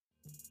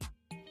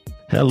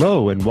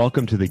Hello, and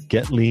welcome to the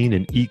Get Lean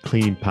and Eat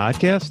Clean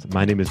podcast.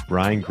 My name is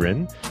Brian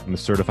Grin. I'm a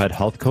certified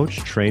health coach,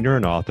 trainer,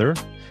 and author.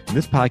 And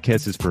this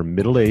podcast is for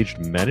middle-aged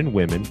men and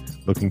women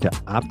looking to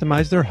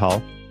optimize their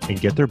health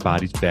and get their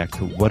bodies back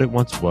to what it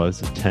once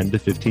was 10 to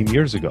 15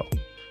 years ago.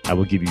 I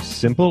will give you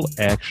simple,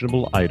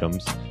 actionable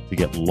items to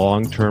get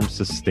long-term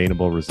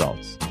sustainable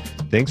results.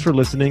 Thanks for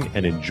listening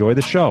and enjoy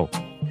the show.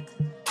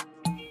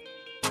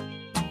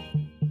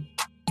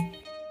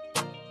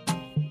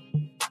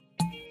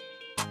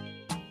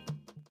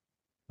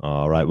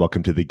 All right,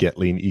 welcome to the Get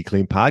Lean, Eat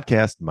Clean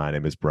podcast. My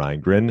name is Brian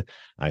Grin.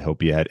 I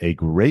hope you had a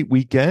great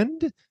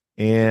weekend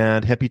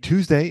and happy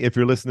Tuesday. If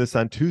you're listening to this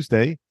on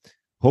Tuesday,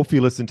 hopefully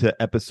you listened to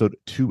episode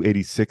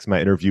 286, my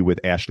interview with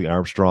Ashley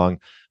Armstrong,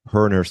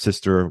 her and her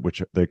sister,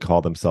 which they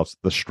call themselves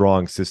the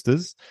Strong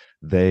Sisters.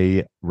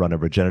 They run a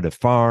regenerative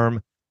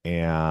farm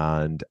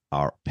and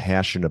are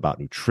passionate about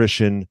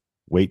nutrition,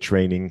 weight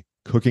training,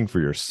 cooking for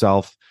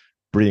yourself,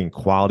 bringing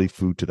quality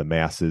food to the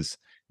masses.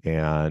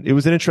 And it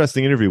was an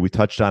interesting interview. We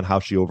touched on how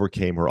she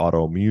overcame her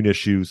autoimmune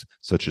issues,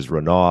 such as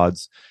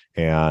Raynaud's,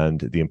 and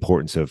the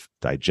importance of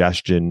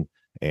digestion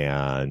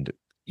and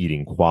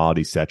eating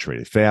quality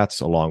saturated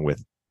fats, along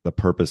with the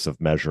purpose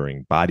of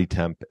measuring body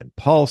temp and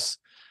pulse,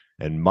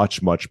 and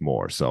much, much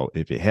more. So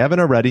if you haven't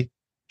already,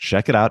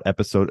 check it out,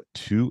 episode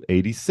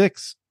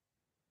 286.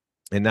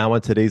 And now on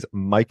today's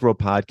micro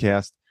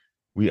podcast,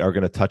 we are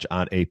going to touch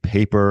on a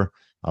paper.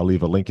 I'll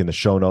leave a link in the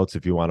show notes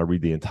if you want to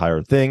read the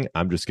entire thing.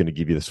 I'm just going to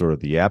give you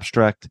the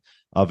abstract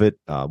of it,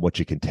 what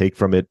you can take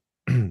from it.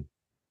 And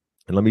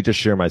let me just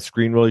share my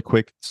screen really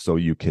quick so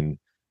you can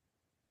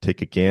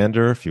take a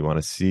gander if you want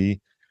to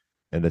see.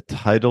 And the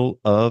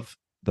title of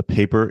the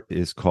paper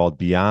is called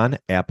Beyond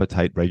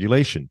Appetite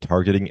Regulation,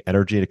 Targeting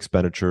Energy and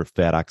Expenditure,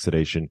 Fat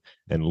Oxidation,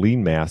 and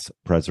Lean Mass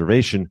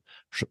Preservation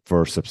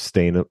for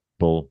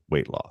Sustainable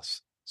Weight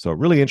Loss. So a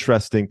really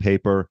interesting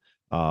paper.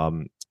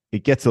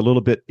 It gets a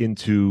little bit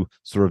into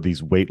sort of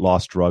these weight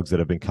loss drugs that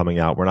have been coming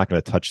out. We're not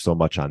going to touch so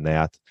much on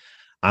that.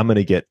 I'm going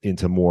to get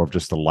into more of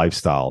just the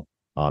lifestyle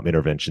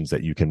interventions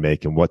that you can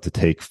make and what to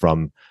take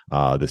from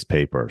this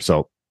paper.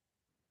 So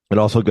it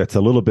also gets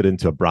a little bit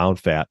into brown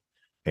fat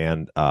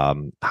and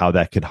how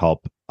that can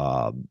help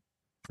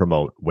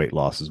promote weight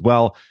loss as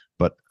well.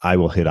 But I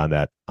will hit on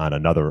that on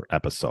another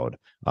episode.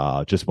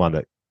 Just want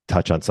to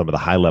touch on some of the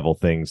high level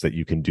things that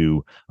you can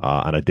do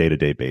on a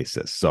day-to-day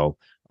basis. So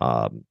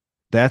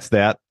that's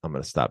that. I'm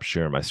going to stop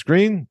sharing my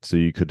screen so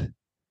you could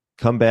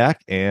come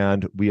back,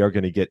 and we are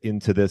going to get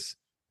into this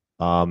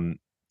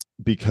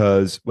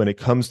because when it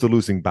comes to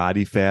losing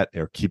body fat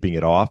or keeping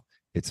it off,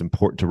 it's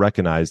important to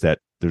recognize that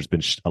there's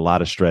been a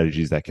lot of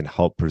strategies that can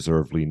help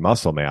preserve lean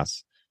muscle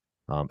mass,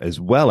 as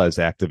well as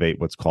activate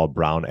what's called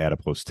brown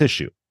adipose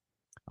tissue.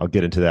 I'll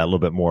get into that a little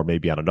bit more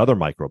maybe on another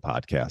micro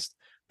podcast,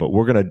 but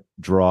we're going to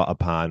draw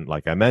upon,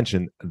 like I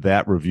mentioned,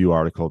 that review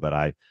article that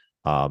I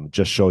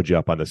just showed you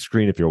up on the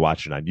screen if you're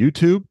watching on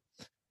YouTube.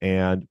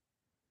 And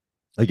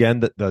again,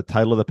 the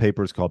title of the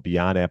paper is called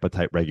Beyond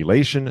Appetite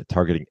Regulation,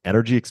 Targeting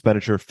Energy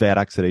Expenditure, Fat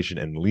Oxidation,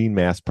 and Lean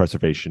Mass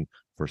Preservation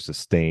for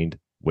Sustained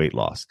Weight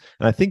Loss.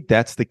 And I think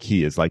that's the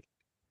key is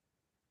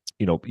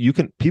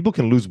people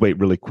can lose weight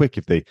really quick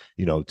if they,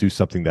 do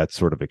something that's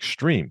sort of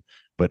extreme,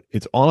 but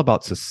it's all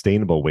about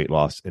sustainable weight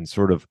loss and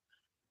sort of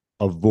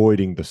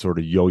avoiding the sort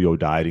of yo-yo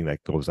dieting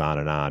that goes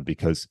on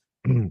because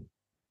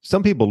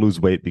some people lose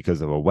weight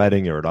because of a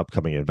wedding or an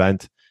upcoming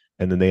event,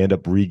 and then they end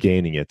up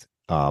regaining it,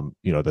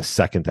 the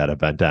second that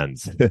event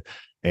ends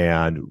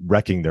and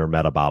wrecking their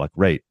metabolic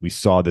rate. We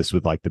saw this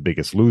with like the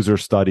Biggest Loser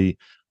study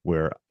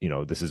where,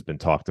 this has been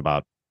talked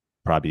about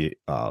probably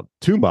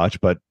too much,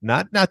 but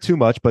not too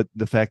much, but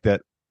the fact that,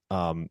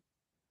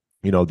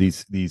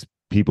 these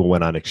people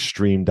went on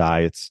extreme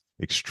diets,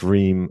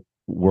 extreme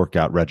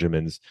workout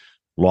regimens,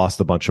 lost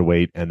a bunch of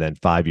weight, and then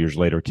 5 years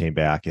later came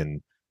back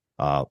and,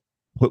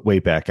 put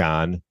weight back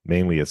on,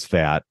 mainly as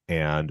fat,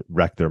 and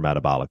wreck their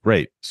metabolic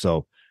rate.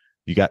 So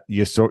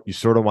you sort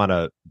of want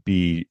to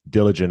be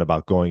diligent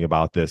about going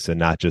about this and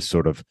not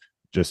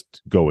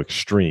just go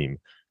extreme.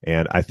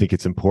 And I think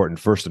it's important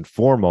first and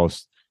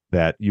foremost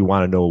that you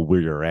want to know where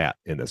you're at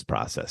in this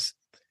process.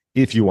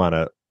 If you want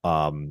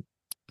to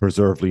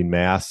preserve lean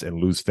mass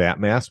and lose fat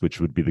mass, which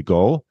would be the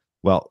goal,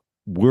 well,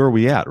 where are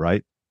we at,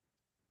 right?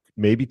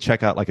 Maybe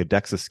check out like a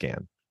DEXA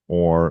scan.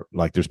 Or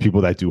like there's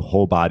people that do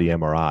whole body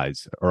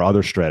MRIs or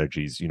other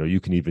strategies. You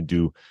can even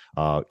do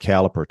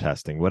caliper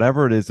testing,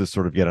 whatever it is to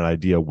sort of get an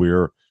idea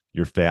where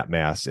your fat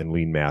mass and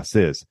lean mass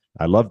is.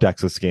 I love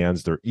DEXA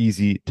scans. They're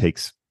easy,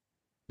 takes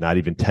not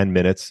even 10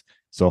 minutes.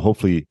 So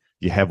hopefully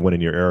you have one in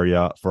your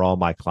area. For all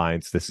my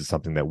clients, this is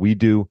something that we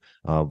do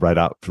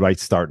right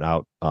starting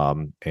out.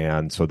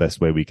 And so this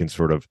way we can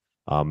sort of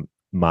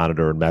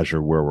monitor and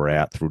measure where we're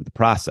at through the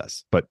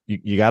process. But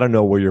you got to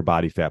know where your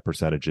body fat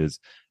percentage is.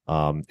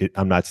 I'm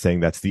not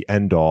saying that's the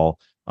end all,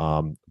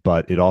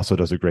 but it also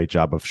does a great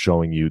job of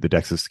showing you the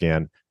DEXA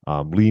scan,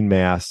 lean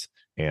mass,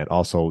 and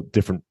also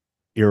different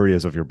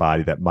areas of your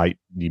body that might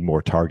need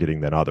more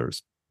targeting than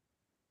others.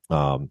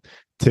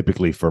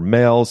 Typically for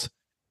males,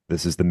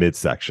 this is the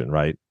midsection,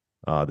 right?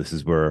 This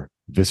is where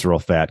visceral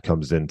fat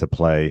comes into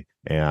play.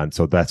 And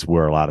so that's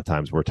where a lot of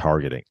times we're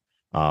targeting.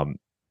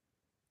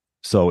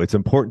 So it's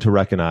important to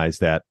recognize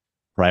that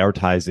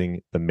prioritizing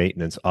the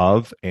maintenance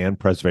of and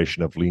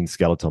preservation of lean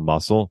skeletal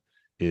muscle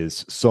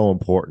is so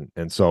important.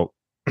 And so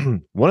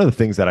one of the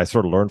things that I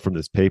sort of learned from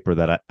this paper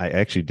that I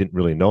actually didn't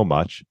really know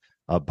much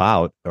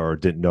about, or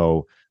didn't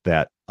know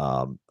that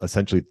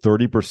essentially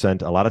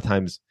 30%, a lot of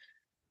times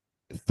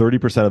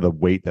 30% of the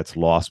weight that's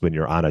lost when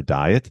you're on a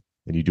diet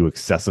and you do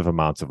excessive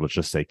amounts of, let's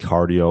just say,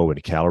 cardio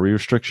and calorie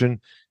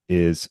restriction,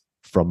 is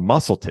from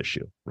muscle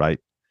tissue, right?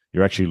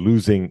 You're actually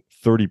losing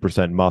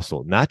 30%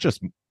 muscle, not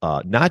just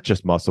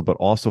muscle, but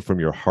also from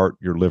your heart,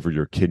 your liver,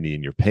 your kidney,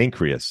 and your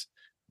pancreas.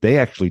 They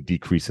actually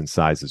decrease in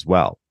size as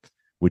well,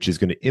 which is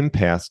going to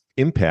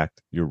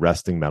impact your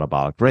resting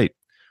metabolic rate,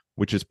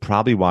 which is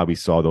probably why we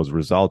saw those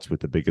results with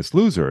the Biggest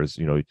Losers,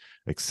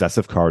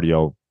 excessive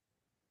cardio,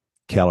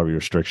 calorie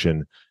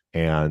restriction,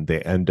 and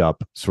they end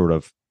up sort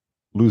of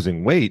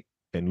losing weight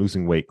and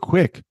losing weight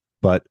quick,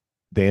 but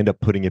they end up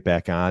putting it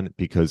back on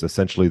because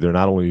essentially they're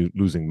not only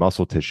losing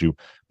muscle tissue,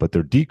 but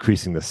they're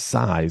decreasing the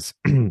size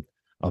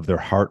of their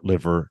heart,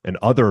 liver, and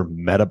other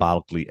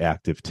metabolically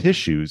active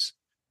tissues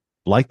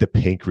like the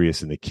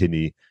pancreas and the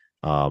kidney.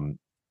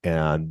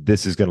 And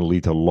this is going to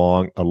lead to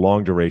a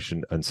long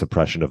duration and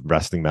suppression of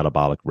resting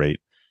metabolic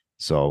rate.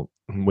 So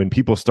when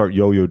people start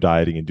yo-yo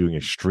dieting and doing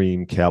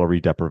extreme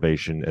calorie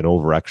deprivation and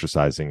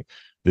over-exercising,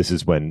 this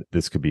is when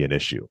this could be an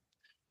issue.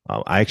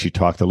 I actually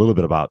talked a little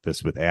bit about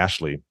this with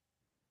Ashley,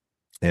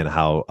 and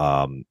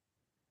how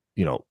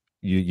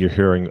you're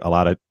hearing a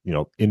lot of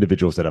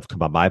individuals that have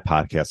come on my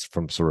podcast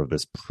from sort of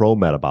this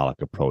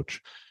pro-metabolic approach,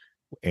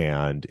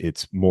 and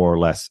it's more or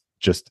less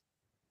just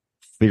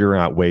figuring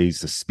out ways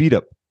to speed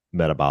up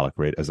metabolic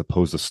rate as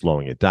opposed to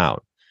slowing it down.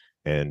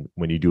 And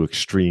when you do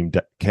extreme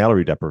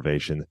calorie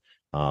deprivation,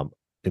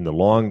 in the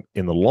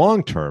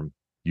long term,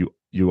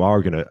 you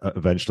are going to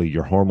eventually,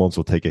 your hormones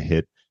will take a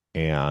hit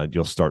and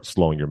you'll start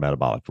slowing your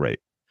metabolic rate.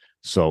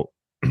 So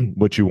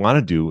what you want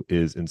to do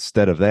is,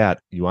 instead of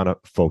that, you want to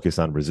focus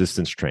on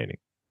resistance training,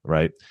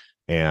 right?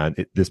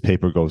 And this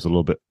paper goes a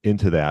little bit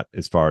into that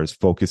as far as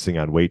focusing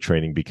on weight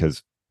training,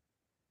 because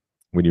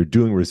when you're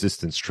doing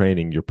resistance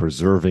training, you're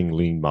preserving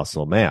lean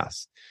muscle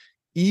mass,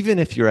 even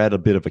if you're at a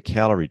bit of a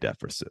calorie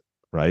deficit,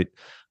 right?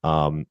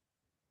 Because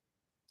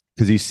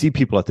you see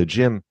people at the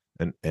gym,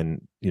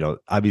 and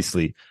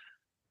obviously,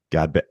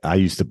 God, I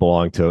used to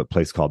belong to a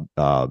place called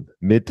not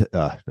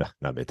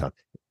Midtown,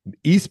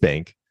 East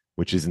Bank,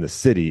 which is in the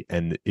city.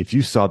 And if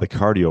you saw the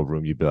cardio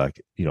room, you'd be like,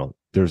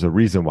 there's a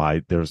reason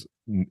why there's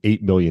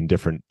 8 million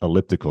different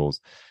ellipticals,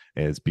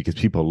 and it's because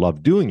people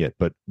love doing it.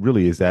 But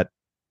really, is that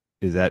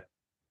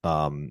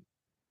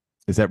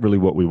really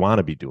what we want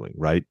to be doing,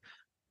 right?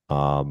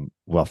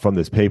 Well, from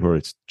this paper,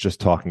 it's just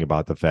talking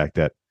about the fact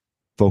that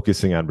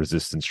focusing on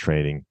resistance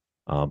training,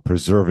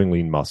 preserving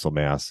lean muscle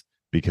mass,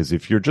 because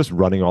if you're just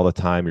running all the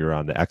time, you're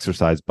on the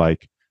exercise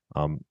bike,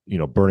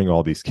 burning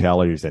all these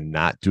calories and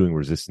not doing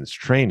resistance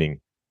training,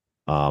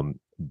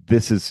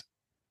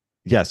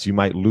 yes, you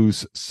might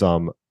lose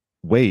some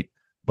weight,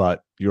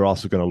 but you're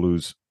also going to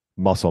lose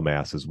muscle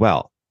mass as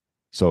well.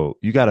 So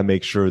you got to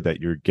make sure that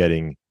you're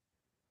getting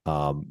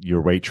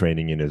your weight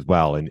training in as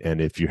well.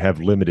 And if you have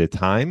limited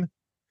time,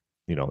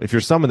 if you're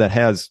someone that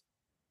has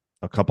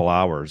a couple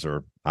hours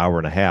or hour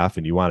and a half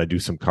and you want to do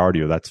some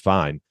cardio, that's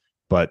fine,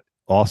 but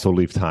also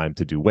leave time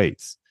to do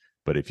weights.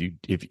 But if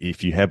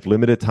you have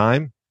limited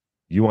time,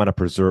 you want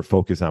to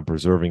focus on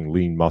preserving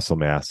lean muscle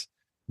mass,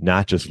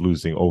 not just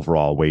losing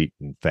overall weight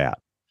and fat.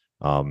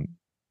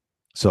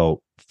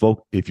 So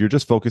if you're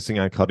just focusing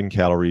on cutting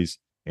calories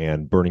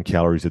and burning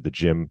calories at the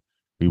gym,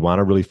 we want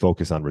to really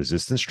focus on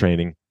resistance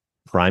training,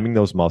 priming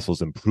those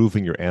muscles,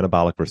 improving your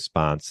anabolic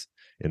response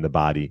in the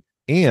body,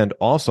 and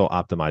also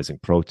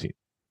optimizing protein.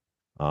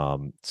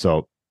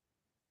 So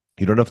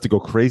you don't have to go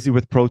crazy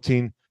with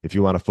protein. If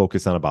you want to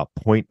focus on about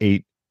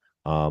 0.8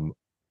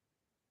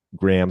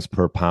 grams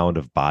per pound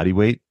of body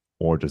weight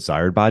or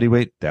desired body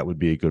weight, that would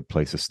be a good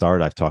place to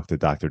start. I've talked to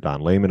Dr.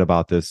 Don Layman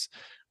about this.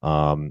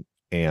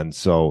 And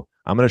so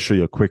I'm going to show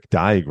you a quick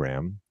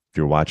diagram, if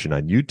you're watching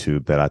on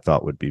YouTube, that I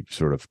thought would be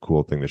sort of a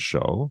cool thing to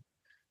show,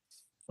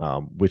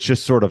 which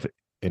just sort of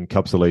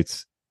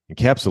encapsulates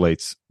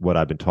what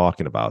I've been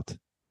talking about.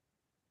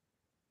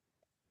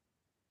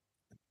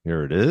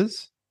 Here it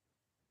is.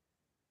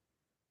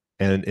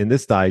 And in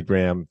this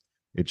diagram,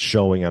 it's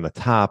showing on the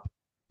top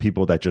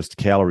people that just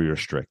calorie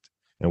restrict.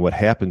 And what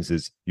happens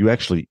is you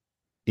actually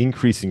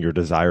increasing your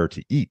desire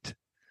to eat.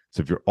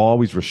 So if you're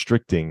always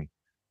restricting,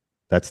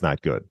 that's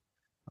not good.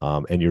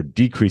 And you're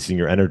decreasing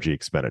your energy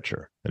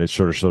expenditure. And it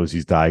sort of shows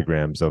these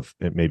diagrams of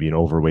maybe an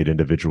overweight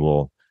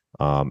individual,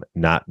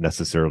 not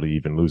necessarily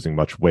even losing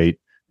much weight,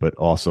 but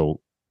also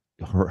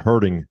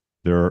hurting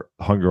their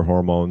hunger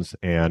hormones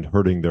and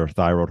hurting their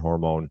thyroid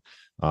hormone,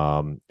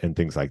 and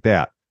things like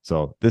that.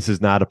 So this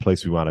is not a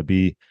place we want to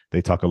be.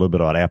 They talk a little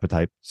bit about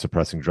appetite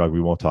suppressing drug. We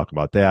won't talk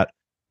about that,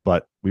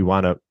 but we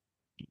want to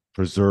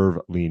preserve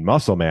lean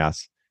muscle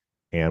mass.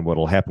 And what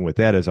will happen with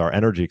that is our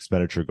energy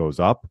expenditure goes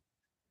up,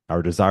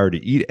 our desire to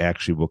eat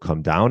actually will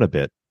come down a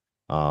bit.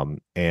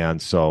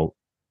 And so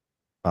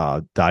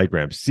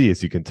diagram C,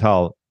 as you can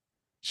tell,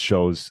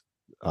 shows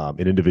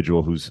an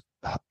individual who's,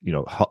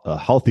 a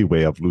healthy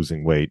way of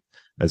losing weight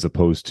as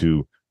opposed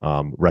to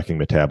wrecking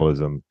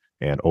metabolism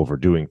and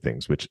overdoing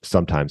things, which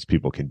sometimes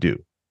people can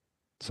do.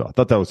 So I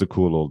thought that was a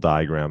cool little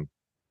diagram.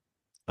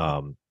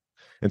 And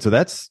so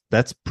that's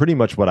pretty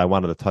much what I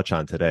wanted to touch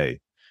on today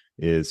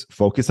is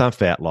focus on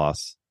fat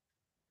loss,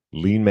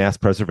 lean mass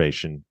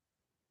preservation,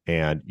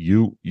 and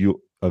you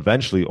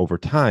eventually over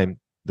time,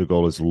 the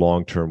goal is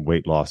long-term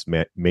weight loss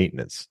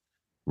maintenance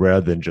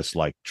rather than just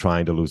like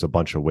trying to lose a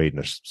bunch of weight in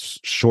a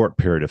short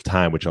period of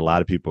time, which a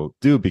lot of people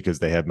do because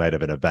they might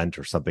have an event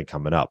or something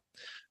coming up.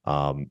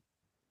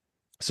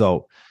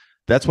 So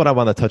that's what I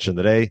want to touch on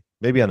today.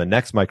 Maybe on the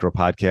next micro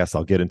podcast,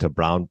 I'll get into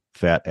brown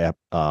fat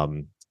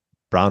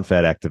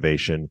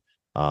activation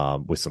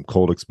with some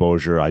cold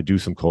exposure. I do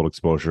some cold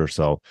exposure,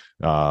 so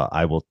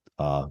I will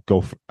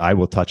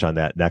touch on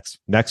that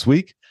next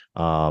week.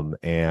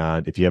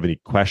 And if you have any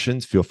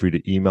questions, feel free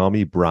to email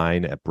me,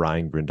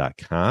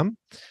 brian@briangrin.com.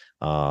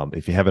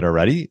 If you haven't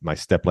already, my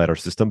Stepladder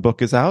System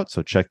book is out,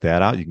 so check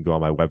that out. You can go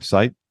on my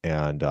website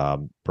and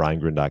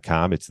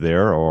briangrin.com. It's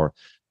there, or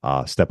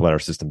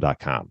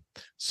stepladdersystem.com.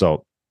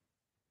 So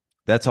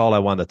that's all I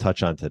wanted to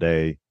touch on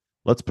today.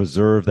 Let's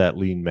preserve that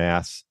lean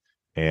mass,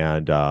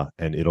 and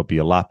it'll be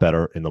a lot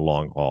better in the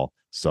long haul.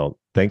 So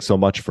thanks so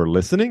much for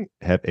listening.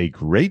 Have a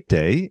great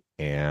day,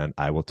 and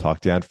I will talk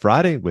to you on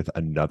Friday with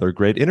another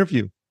great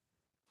interview.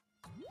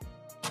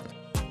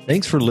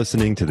 Thanks for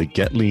listening to the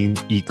Get Lean,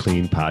 Eat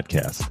Clean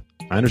podcast.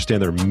 I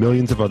understand there are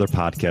millions of other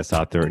podcasts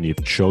out there, and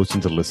you've chosen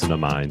to listen to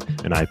mine,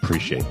 and I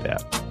appreciate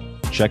that.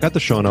 Check out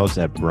the show notes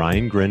at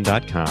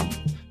briangrin.com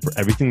for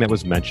everything that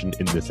was mentioned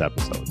in this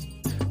episode.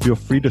 Feel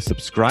free to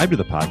subscribe to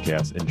the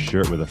podcast and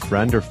share it with a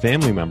friend or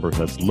family member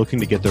that's looking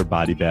to get their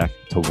body back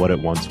to what it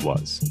once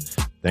was.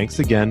 Thanks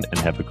again, and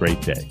have a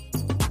great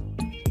day.